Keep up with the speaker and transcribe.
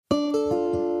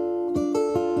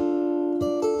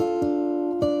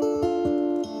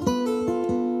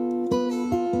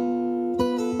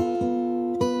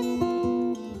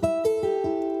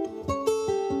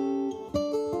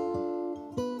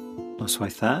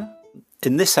Tylwyth there.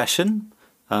 In this session,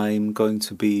 I'm going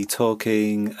to be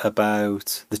talking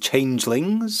about the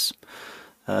Changelings,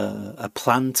 a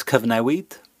Plant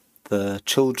Cyfnewid, the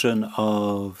children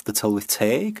of the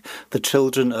Tylwyth, the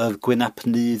children of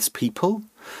Gwynapnedd's people,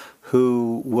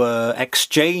 who were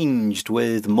exchanged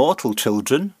with mortal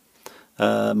children,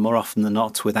 more often than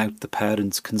not without the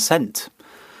parents' consent.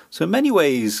 So in many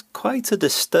ways, quite a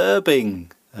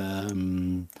disturbing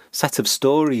set of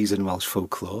stories in Welsh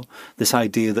folklore. This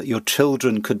idea that your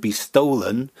children could be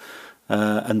stolen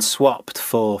and swapped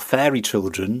for fairy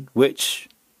children, which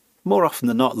more often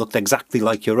than not looked exactly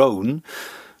like your own,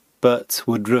 but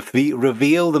would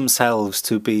reveal themselves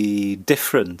to be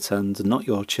different and not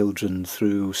your children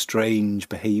through strange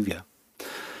behaviour.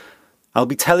 I'll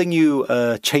be telling you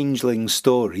a changeling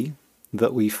story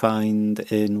that we find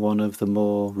in one of the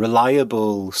more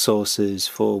reliable sources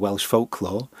for Welsh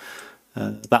folklore,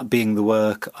 that being the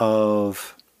work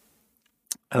of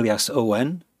Elias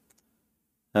Owen,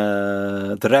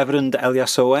 the Reverend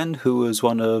Elias Owen, who was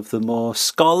one of the more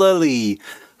scholarly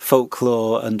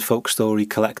folklore and folk story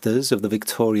collectors of the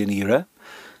Victorian era,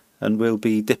 and we'll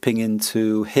be dipping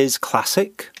into his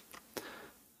classic,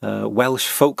 Welsh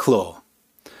folklore,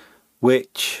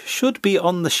 which should be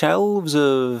on the shelves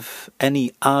of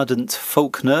any ardent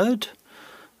folk nerd.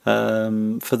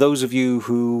 For those of you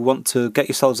who want to get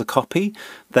yourselves a copy,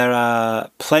 there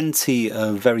are plenty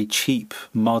of very cheap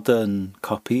modern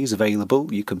copies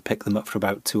available. You can pick them up for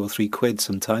about £2 or £3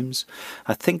 sometimes.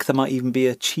 I think there might even be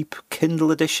a cheap Kindle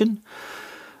edition.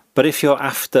 But if you're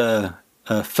after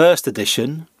a first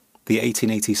edition, the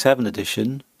 1887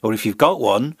 edition, or if you've got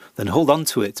one, then hold on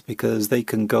to it, because they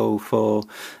can go for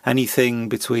anything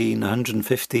between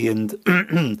 150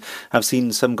 and I've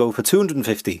seen some go for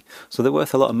 250. So they're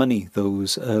worth a lot of money,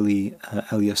 those early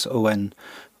Elias Owen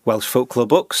Welsh folklore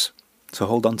books. So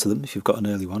hold on to them if you've got an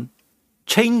early one.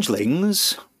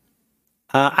 Changelings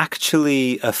are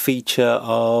actually a feature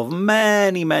of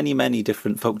many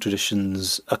different folk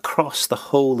traditions across the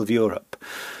whole of Europe.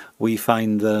 We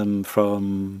find them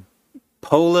from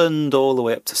Poland all the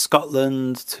way up to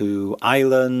Scotland, to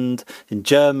Ireland, in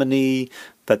Germany.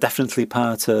 They're definitely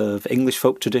part of English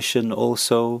folk tradition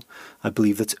also. I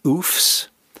believe that oofs,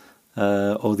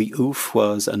 or the oof,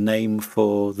 was a name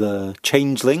for the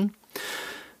changeling.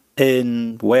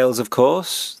 In Wales, of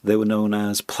course, they were known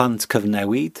as Plant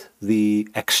Cyfnewid, the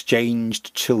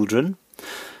exchanged children.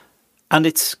 And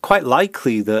it's quite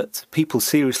likely that people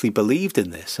seriously believed in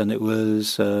this, and it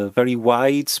was a very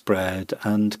widespread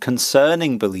and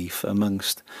concerning belief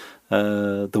amongst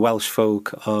the Welsh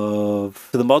folk of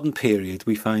the modern period.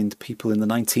 We find people in the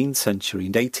 19th century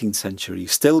and 18th century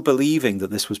still believing that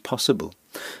this was possible,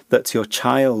 that your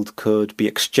child could be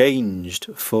exchanged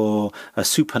for a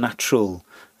supernatural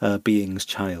being's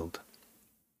child.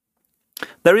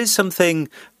 There is something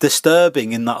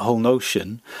disturbing in that whole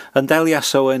notion, and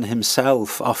Elias Owen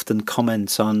himself often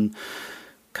comments on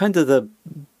kind of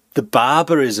the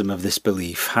barbarism of this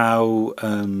belief, how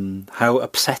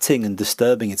upsetting and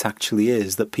disturbing it actually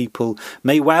is that people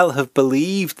may well have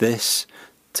believed this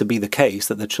to be the case,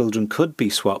 that their children could be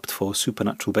swapped for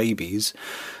supernatural babies,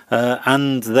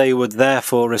 and they would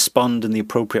therefore respond in the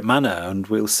appropriate manner, and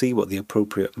we'll see what the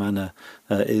appropriate manner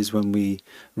is when we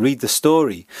read the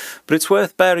story. But it's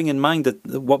worth bearing in mind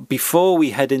that before we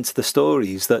head into the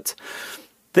stories, that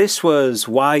this was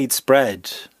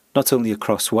widespread not only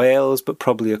across Wales, but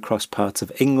probably across parts of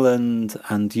England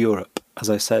and Europe, as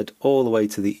I said, all the way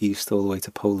to the east, all the way to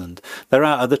Poland. There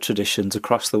are other traditions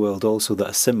across the world also that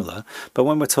are similar, but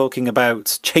when we're talking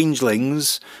about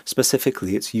changelings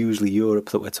specifically, it's usually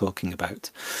Europe that we're talking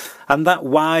about. And that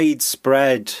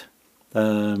widespread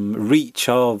reach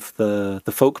of the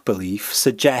folk belief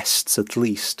suggests at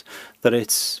least that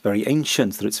it's very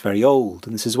ancient, that it's very old.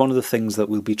 And this is one of the things that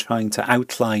we'll be trying to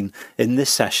outline in this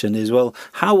session is, well,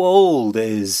 how old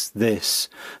is this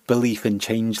belief in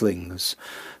changelings?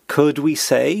 Could we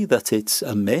say that it's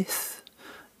a myth?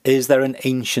 Is there an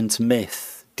ancient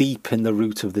myth deep in the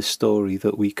root of this story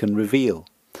that we can reveal?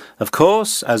 Of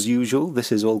course, as usual,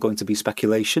 this is all going to be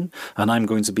speculation, and I'm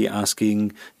going to be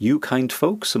asking you kind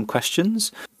folks some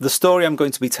questions. The story I'm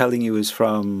going to be telling you is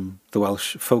from the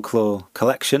Welsh Folklore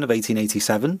Collection of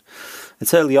 1887.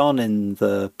 It's early on in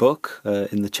the book,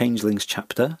 in the Changelings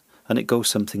chapter, and it goes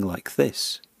something like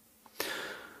this.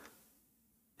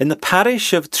 In the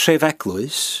parish of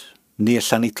Trefeglwys, near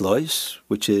Llanidloes,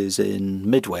 which is in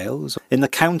mid-Wales, in the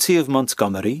county of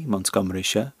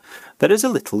Montgomeryshire, there is a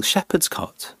little shepherd's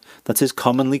cot that is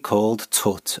commonly called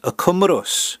Twt y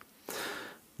Cwmrws.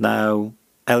 Now,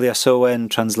 Elias Owen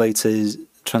translates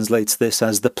translates this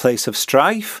as the place of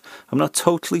strife. I'm not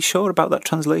totally sure about that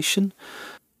translation.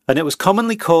 And it was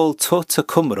commonly called Tut y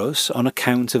Cumrws on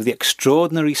account of the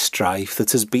extraordinary strife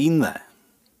that has been there.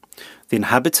 The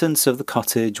inhabitants of the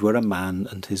cottage were a man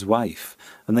and his wife,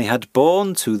 and they had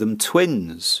borne to them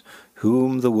twins,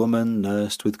 whom the woman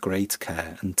nursed with great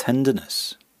care and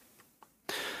tenderness.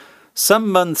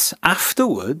 Some months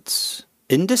afterwards,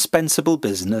 indispensable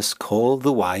business called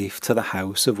the wife to the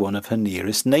house of one of her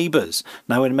nearest neighbours.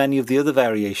 Now, in many of the other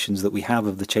variations that we have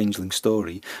of the changeling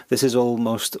story, this is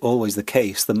almost always the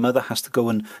case. The mother has to go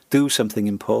and do something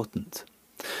important.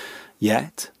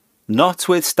 Yet,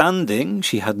 notwithstanding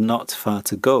she had not far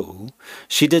to go,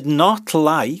 she did not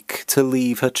like to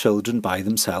leave her children by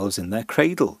themselves in their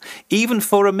cradle, even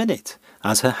for a minute,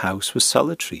 as her house was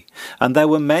solitary, and there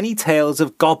were many tales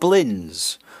of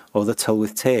goblins, or the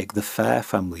Tylwyth Teg, the fair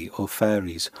family or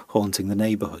fairies, haunting the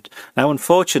neighbourhood. Now,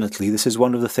 unfortunately, this is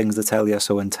one of the things that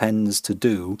Taliesin intends to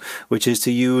do, which is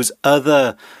to use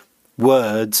other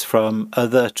words from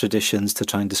other traditions to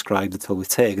try and describe the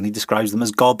Tylwyth Teg, and he describes them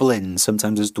as goblins,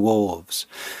 sometimes as dwarves,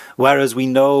 whereas we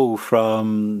know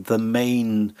from the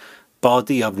main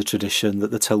body of the tradition that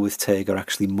the Tylwyth Teg are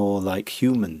actually more like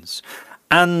humans.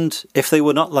 And if they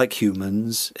were not like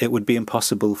humans, it would be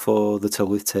impossible for the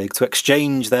Tylwyth Teg to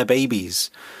exchange their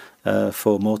babies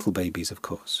for mortal babies, of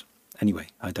course. Anyway,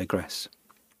 I digress.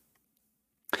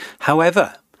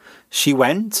 However, she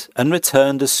went and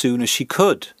returned as soon as she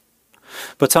could.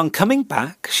 But on coming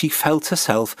back, she felt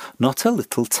herself not a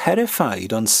little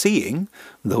terrified on seeing,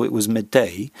 though it was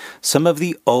midday, some of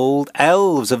the old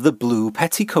elves of the blue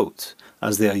petticoat,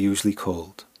 as they are usually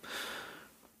called.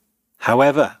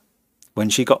 However, when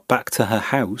she got back to her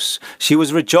house, she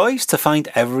was rejoiced to find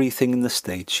everything in the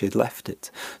state she had left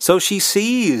it. So she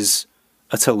sees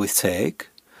a Tylwyth Teg.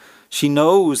 She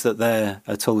knows that there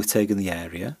are Tylwyth Teg in the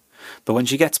area, but when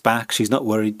she gets back, she's not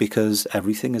worried because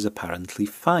everything is apparently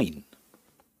fine.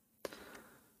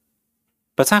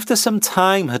 But after some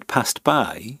time had passed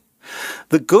by,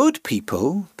 the good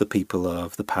people, the people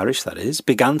of the parish that is,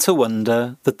 began to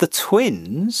wonder that the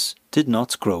twins did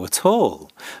not grow at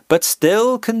all, but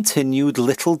still continued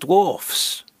little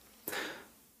dwarfs.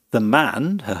 The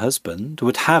man, her husband,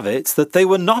 would have it that they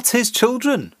were not his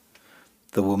children.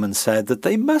 The woman said that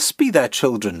they must be their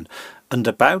children, and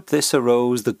about this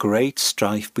arose the great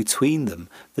strife between them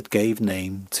that gave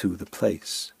name to the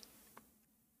place.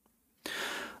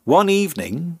 One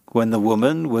evening, when the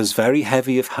woman was very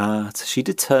heavy of heart, she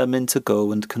determined to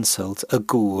go and consult a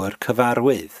gŵr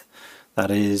cyfarwydd. That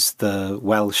is the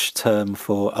Welsh term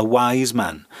for a wise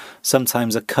man,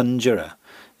 sometimes a conjurer,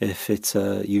 if it's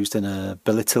used in a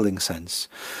belittling sense.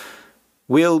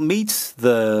 We'll meet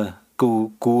the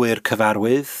gŵr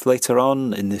cyfarwydd later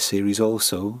on in this series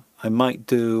also. I might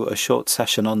do a short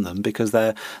session on them because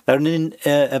they're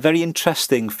a very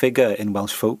interesting figure in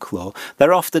Welsh folklore.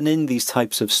 They're often in these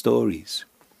types of stories.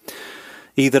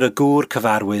 Either a gŵr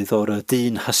cyfarwydd or a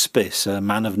dyn hysbys, a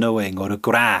man of knowing, or a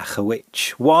gwrach, a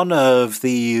witch. One of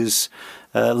these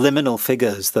liminal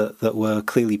figures that were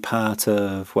clearly part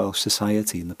of Welsh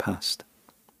society in the past.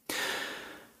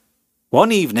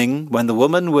 One evening, when the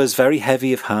woman was very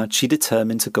heavy of heart, she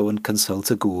determined to go and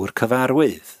consult a gŵr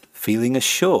cyfarwydd, feeling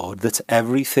assured that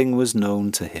everything was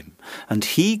known to him, and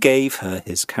he gave her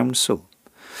his counsel.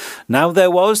 Now there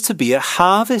was to be a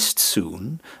harvest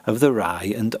soon of the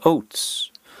rye and oats.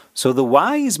 So the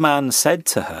wise man said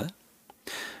to her,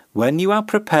 "When you are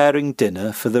preparing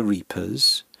dinner for the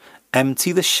reapers,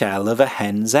 empty the shell of a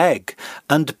hen's egg,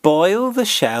 and boil the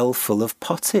shell full of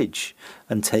pottage,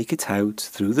 and take it out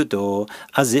through the door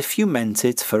as if you meant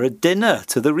it for a dinner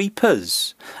to the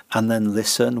reapers, and then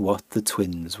listen what the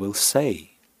twins will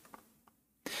say.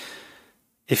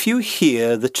 If you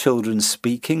hear the children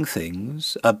speaking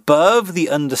things above the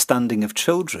understanding of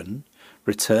children,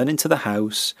 return into the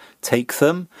house, take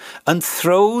them, and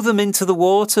throw them into the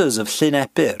waters of Llyn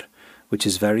Epyr, which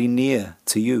is very near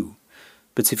to you.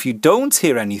 But if you don't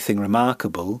hear anything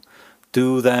remarkable,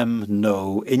 do them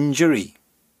no injury."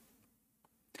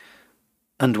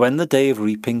 And when the day of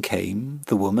reaping came,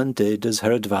 the woman did as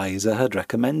her adviser had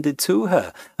recommended to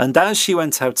her, and as she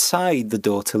went outside the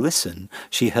door to listen,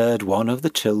 she heard one of the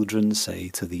children say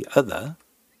to the other,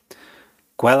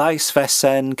 "Gwelais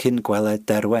fesen cyn gweled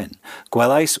derwen,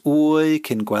 gwelais wy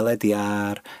cyn gweled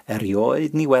iar,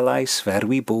 erioed ni welais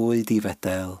ferwi bwyd I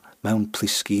fedel, mewn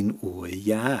plisgyn wy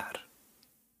iar."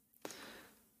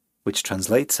 Which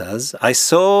translates as, I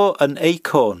saw an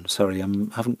acorn. Sorry, I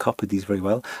haven't copied these very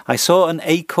well. I saw an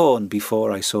acorn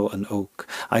before I saw an oak.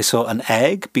 I saw an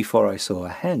egg before I saw a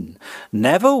hen.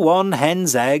 Never one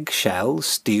hen's egg shall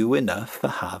stew enough for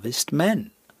harvest men.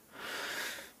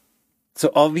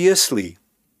 So obviously,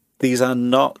 these are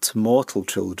not mortal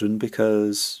children,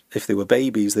 because if they were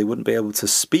babies, they wouldn't be able to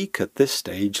speak at this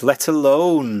stage, let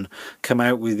alone come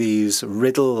out with these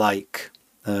riddle-like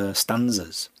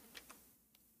stanzas.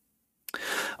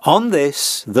 On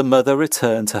this, the mother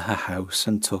returned to her house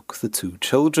and took the 2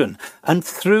 children and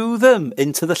threw them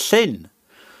into the llyn.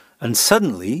 And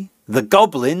suddenly, the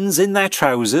goblins in their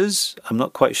trousers — I'm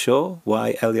not quite sure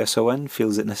why Taliesin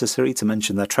feels it necessary to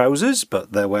mention their trousers,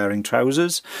 but they're wearing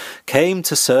trousers — came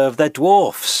to serve their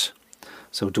dwarfs.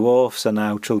 So dwarfs are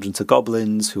now children to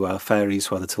goblins, who are fairies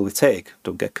who are the Tylwyth.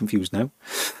 Don't get confused now.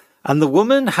 And the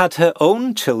woman had her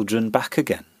own children back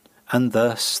again, and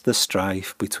thus the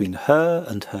strife between her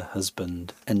and her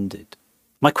husband ended.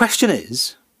 My question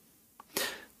is,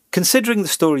 considering the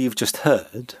story you've just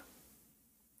heard,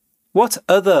 what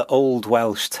other old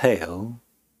Welsh tale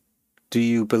do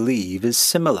you believe is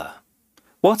similar?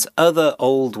 What other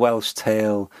old Welsh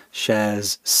tale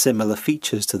shares similar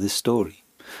features to this story?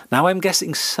 Now, I'm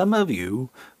guessing some of you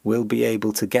will be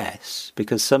able to guess,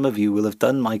 because some of you will have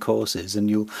done my courses and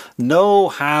you'll know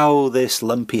how this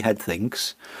lumpy head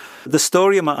thinks. The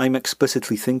story I'm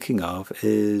explicitly thinking of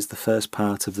is the first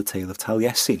part of the tale of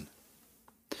Taliesin.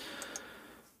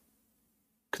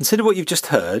 Consider what you've just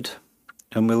heard,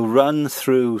 and we'll run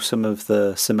through some of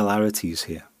the similarities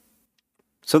here.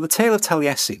 So the tale of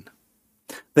Taliesin.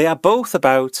 They are both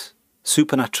about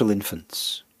supernatural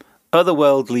infants,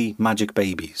 otherworldly magic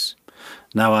babies.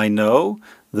 Now, I know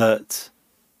that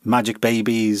magic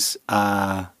babies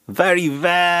are very,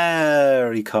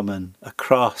 very common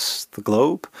across the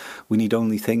globe. We need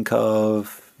only think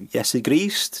of Iesu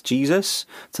Grist, Jesus,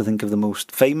 to think of the most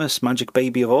famous magic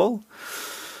baby of all.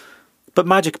 But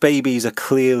magic babies are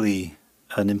clearly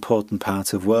an important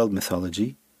part of world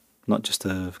mythology, not just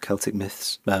of Celtic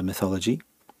mythology.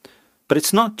 But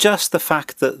it's not just the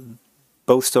fact that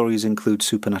both stories include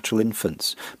supernatural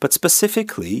infants, but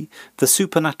specifically the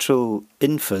supernatural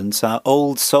infants are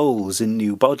old souls in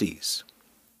new bodies.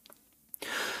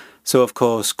 So of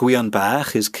course Gwion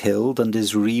Bach is killed and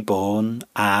is reborn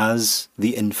as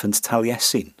the infant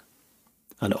Taliesin,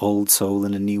 an old soul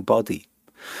in a new body.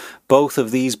 Both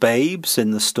of these babes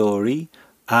in the story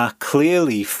are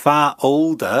clearly far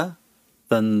older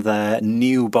than their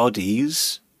new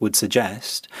bodies would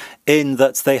suggest, in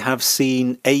that they have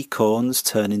seen acorns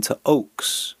turn into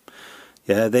oaks.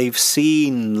 Yeah, they've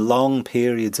seen long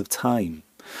periods of time.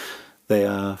 They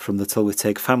are from the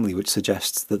Tylwyth family, which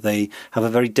suggests that they have a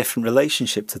very different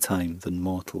relationship to time than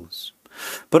mortals.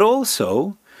 But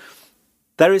also,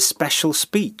 there is special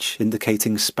speech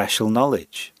indicating special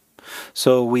knowledge.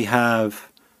 So we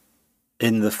have,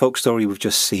 in the folk story we've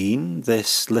just seen,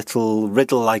 this little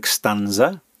riddle-like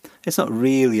stanza. It's not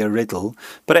really a riddle,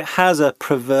 but it has a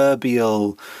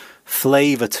proverbial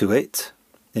flavour to it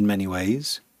in many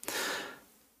ways.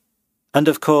 And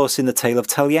of course, in the tale of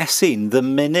Taliesin, the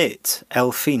minute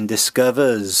Elfyn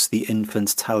discovers the infant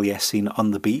Taliesin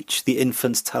on the beach, the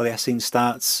infant Taliesin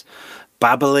starts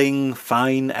babbling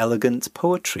fine, elegant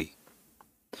poetry.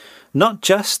 Not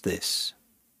just this,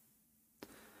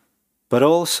 but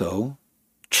also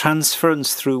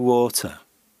transference through water.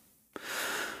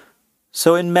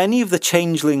 So in many of the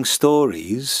Changeling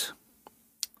stories,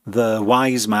 the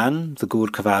wise man, the Gŵr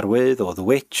Cyfarwydd, or the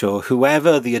witch, or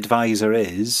whoever the advisor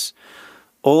is,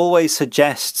 always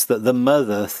suggests that the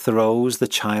mother throws the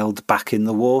child back in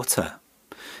the water,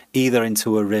 either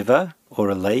into a river, or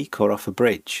a lake, or off a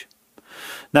bridge.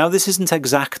 Now, this isn't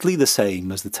exactly the same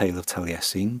as the tale of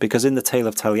Taliesin, because in the tale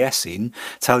of Taliesin,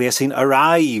 Taliesin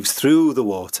arrives through the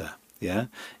water. Yeah,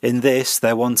 in this,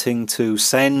 they're wanting to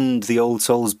send the old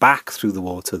souls back through the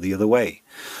water the other way.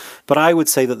 But I would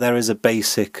say that there is a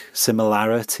basic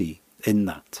similarity in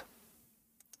that.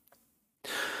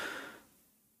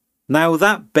 Now,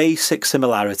 that basic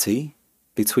similarity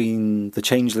between the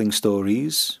Changeling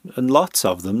stories, and lots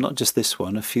of them, not just this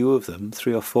one, a few of them,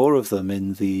 3 or 4 of them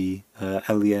in the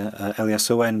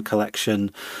Taliesin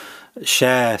collection,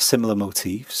 share similar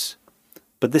motifs.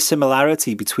 But this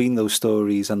similarity between those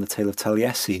stories and the tale of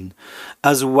Taliesin,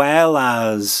 as well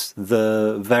as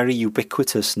the very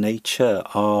ubiquitous nature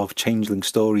of Changeling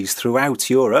stories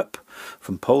throughout Europe,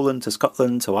 from Poland to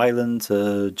Scotland to Ireland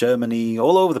to Germany,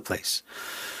 all over the place,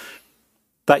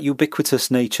 that ubiquitous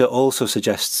nature also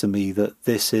suggests to me that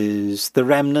this is the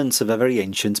remnants of a very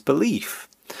ancient belief,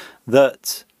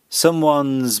 that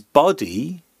someone's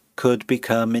body could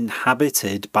become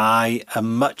inhabited by a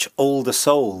much older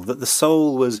soul, that the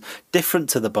soul was different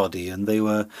to the body, and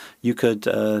you could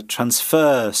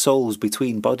transfer souls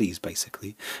between bodies,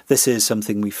 basically. This is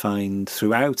something we find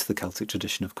throughout the Celtic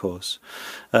tradition, of course.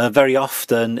 Very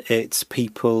often it's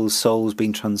people's souls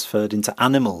being transferred into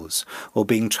animals, or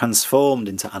being transformed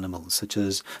into animals, such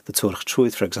as the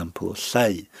Tylwyth, for example, or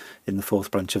Llay in the fourth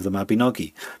branch of the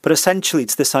Mabinogi. But essentially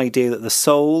it's this idea that the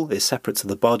soul is separate to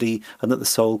the body, and that the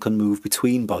soul can move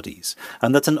between bodies,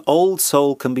 and that an old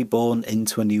soul can be born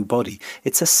into a new body.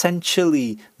 It's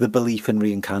essentially the belief in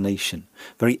reincarnation,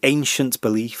 very ancient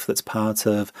belief that's part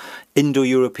of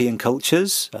Indo-European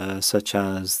cultures, such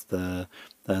as the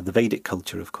Vedic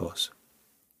culture, of course.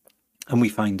 And we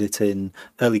find it in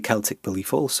early Celtic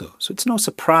belief also. So it's no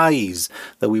surprise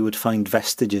that we would find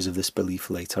vestiges of this belief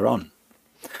later on.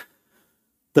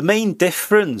 The main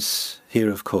difference here,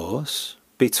 of course,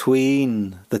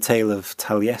 between the tale of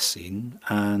Taliesin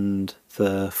and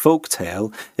the folk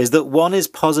tale is that one is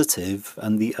positive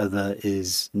and the other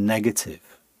is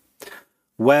negative.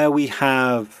 Where we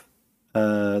have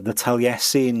the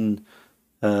Taliesin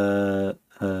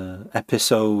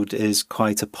episode is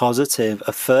quite a positive,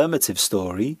 affirmative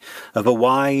story of a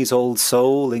wise old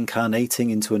soul incarnating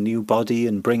into a new body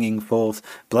and bringing forth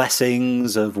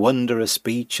blessings of wondrous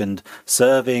speech and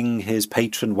serving his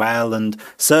patron well and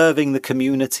serving the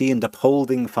community and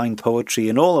upholding fine poetry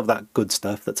and all of that good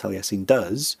stuff that Taliesin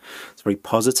does. It's a very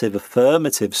positive,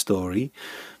 affirmative story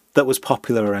that was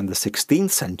popular around the 16th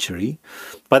century.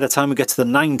 By the time we get to the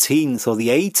 19th or the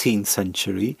 18th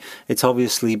century, it's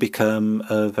obviously become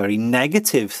a very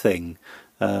negative thing.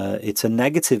 It's a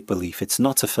negative belief. It's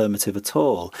not affirmative at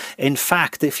all. In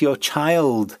fact, if your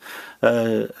child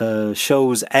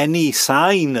shows any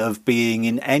sign of being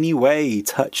in any way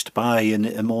touched by an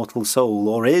immortal soul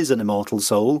or is an immortal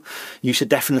soul, you should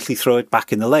definitely throw it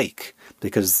back in the lake,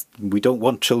 because we don't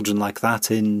want children like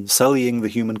that in sullying the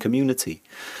human community.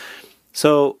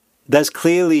 So there's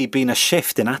clearly been a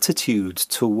shift in attitude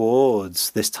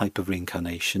towards this type of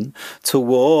reincarnation,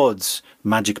 towards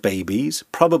magic babies,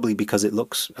 probably because it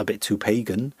looks a bit too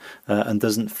pagan and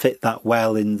doesn't fit that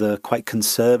well in the quite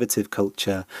conservative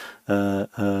culture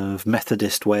of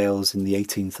Methodist Wales in the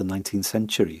 18th and 19th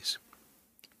centuries.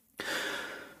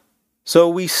 So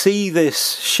we see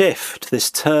this shift,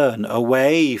 this turn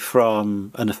away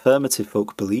from an affirmative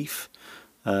folk belief,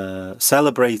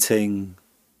 celebrating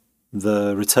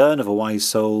the return of a wise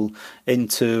soul,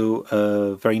 into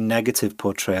a very negative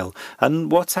portrayal, and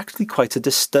what's actually quite a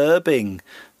disturbing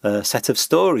set of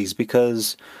stories,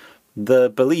 because the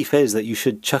belief is that you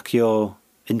should chuck your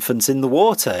infants in the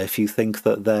water if you think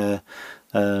that they're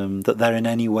in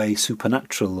any way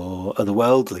supernatural or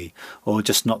otherworldly or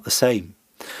just not the same.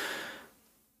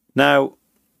 Now,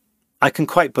 I can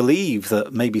quite believe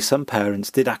that maybe some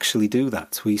parents did actually do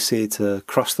that. We see it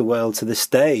across the world to this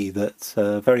day, that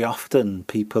very often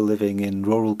people living in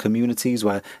rural communities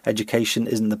where education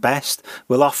isn't the best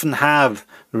will often have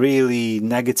really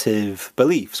negative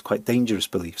beliefs, quite dangerous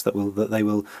beliefs that they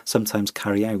will sometimes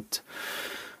carry out.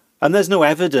 And there's no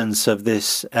evidence of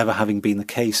this ever having been the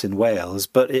case in Wales,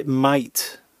 but it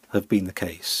might have been the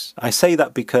case. I say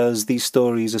that because these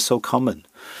stories are so common.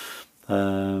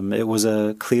 It was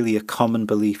clearly a common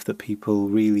belief that people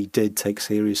really did take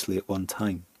seriously at one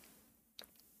time.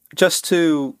 Just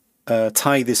to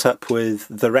tie this up with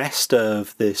the rest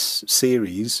of this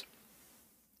series,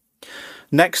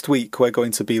 next week we're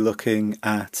going to be looking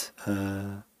at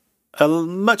a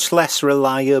much less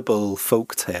reliable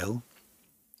folk tale,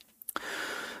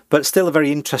 but still a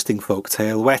very interesting folk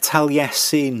tale, where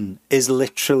Taliesin is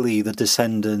literally the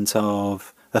descendant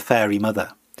of a fairy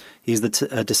mother. He's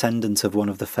a descendant of one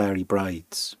of the fairy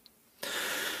brides.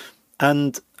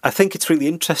 And I think it's really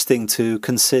interesting to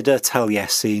consider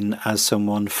Taliesin as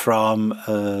someone from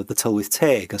the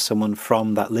Tylwyth, as someone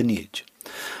from that lineage.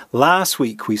 Last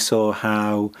week we saw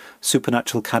how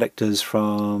supernatural characters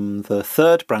from the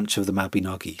third branch of the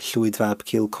Mabinogi, Llwyd fab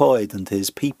Cilcoed and his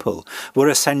people, were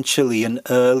essentially an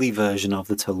early version of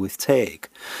the Tylwyth.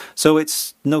 So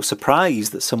it's no surprise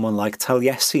that someone like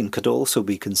Taliesin could also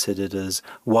be considered as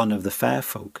one of the fair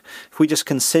folk. If we just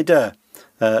consider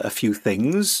a few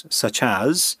things, such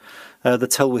as the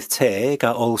Tylwyth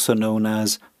are also known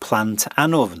as Plant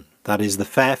Cyfnewid, that is, the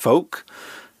fair folk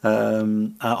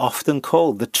are often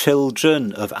called the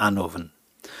children of Anofn.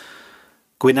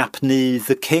 Gwynapnu,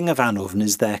 the king of Anofn,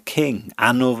 is their king.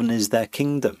 Anofn is their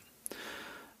kingdom.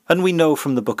 And we know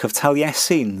from the book of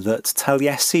Taliesin that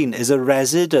Taliesin is a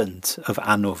resident of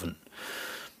Anofn.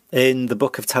 In the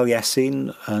book of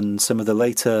Taliesin and some of the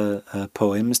later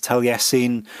poems,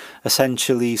 Taliesin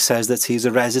essentially says that he's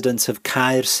a resident of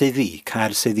Caer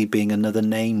Syddi being another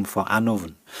name for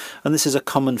Anofn. And this is a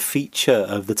common feature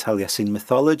of the Taliesin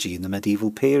mythology in the medieval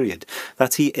period,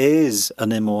 that he is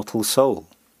an immortal soul.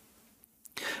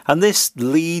 And this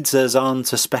leads us on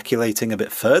to speculating a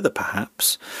bit further,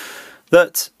 perhaps,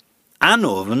 that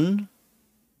Anofn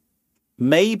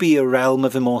may be a realm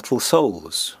of immortal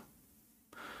souls.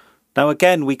 Now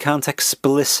again, we can't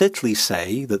explicitly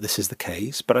say that this is the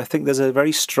case, but I think there's a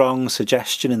very strong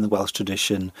suggestion in the Welsh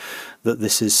tradition that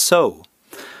this is so.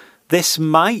 This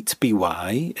might be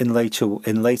why, in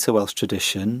later Welsh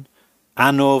tradition,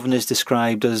 Anofn is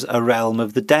described as a realm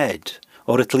of the dead,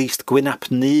 or at least Gwynap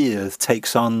Nudd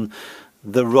takes on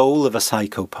the role of a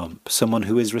psychopomp, someone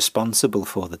who is responsible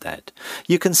for the dead.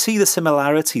 You can see the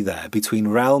similarity there between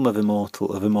realm of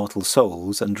immortal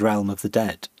souls and realm of the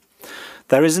dead.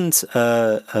 There isn't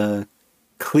a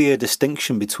clear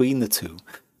distinction between the two,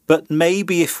 but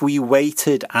maybe if we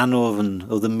weighted Anofn,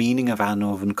 or the meaning of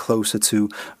Anofn, closer to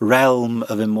realm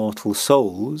of immortal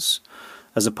souls,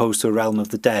 as opposed to a realm of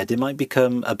the dead, it might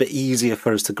become a bit easier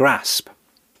for us to grasp.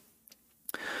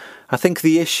 I think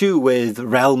the issue with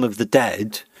realm of the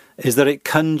dead is that it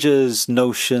conjures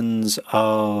notions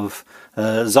of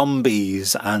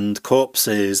zombies and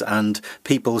corpses and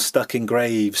people stuck in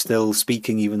graves still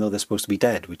speaking even though they're supposed to be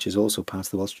dead, which is also part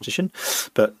of the Welsh tradition,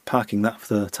 but parking that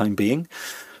for the time being.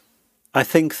 I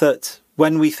think that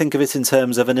when we think of it in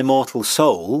terms of an immortal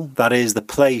soul, that is the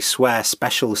place where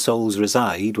special souls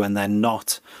reside when they're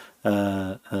not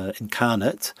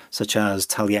incarnate, such as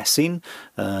Taliesin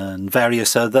and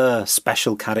various other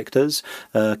special characters,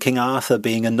 King Arthur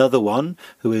being another one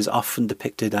who is often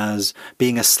depicted as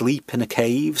being asleep in a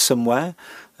cave somewhere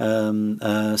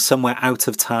out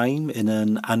of time in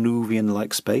an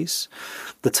Anuvian-like space.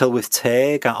 The Tylwyth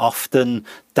Teg are often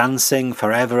dancing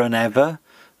forever and ever.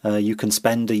 You can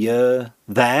spend a year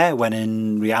there when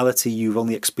in reality you've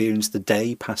only experienced a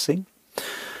day passing.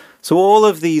 So all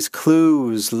of these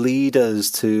clues lead us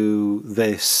to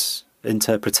this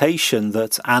interpretation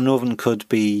that Anofn could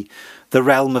be the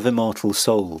realm of immortal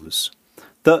souls,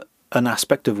 that an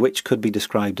aspect of which could be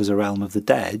described as a realm of the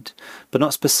dead, but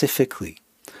not specifically.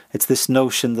 It's this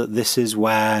notion that this is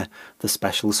where the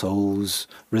special souls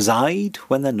reside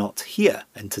when they're not here,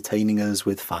 entertaining us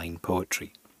with fine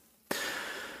poetry.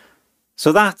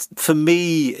 So that, for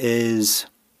me, is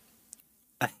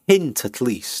a hint, at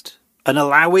least, and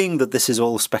allowing that this is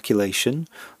all speculation,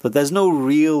 that there's no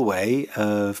real way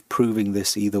of proving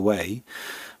this either way,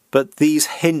 but these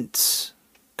hints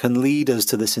can lead us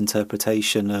to this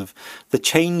interpretation of the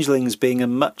changelings being a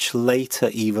much later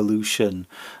evolution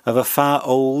of a far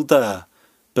older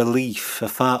belief, a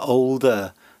far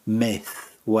older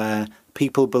myth, where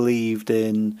people believed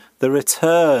in the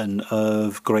return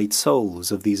of great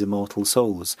souls, of these immortal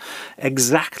souls,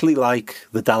 exactly like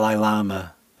the Dalai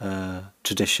Lama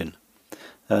tradition.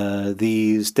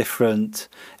 These different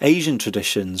Asian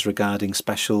traditions regarding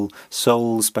special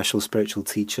souls, special spiritual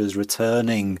teachers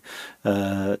returning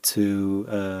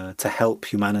to help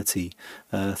humanity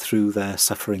through their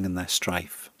suffering and their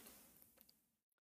strife.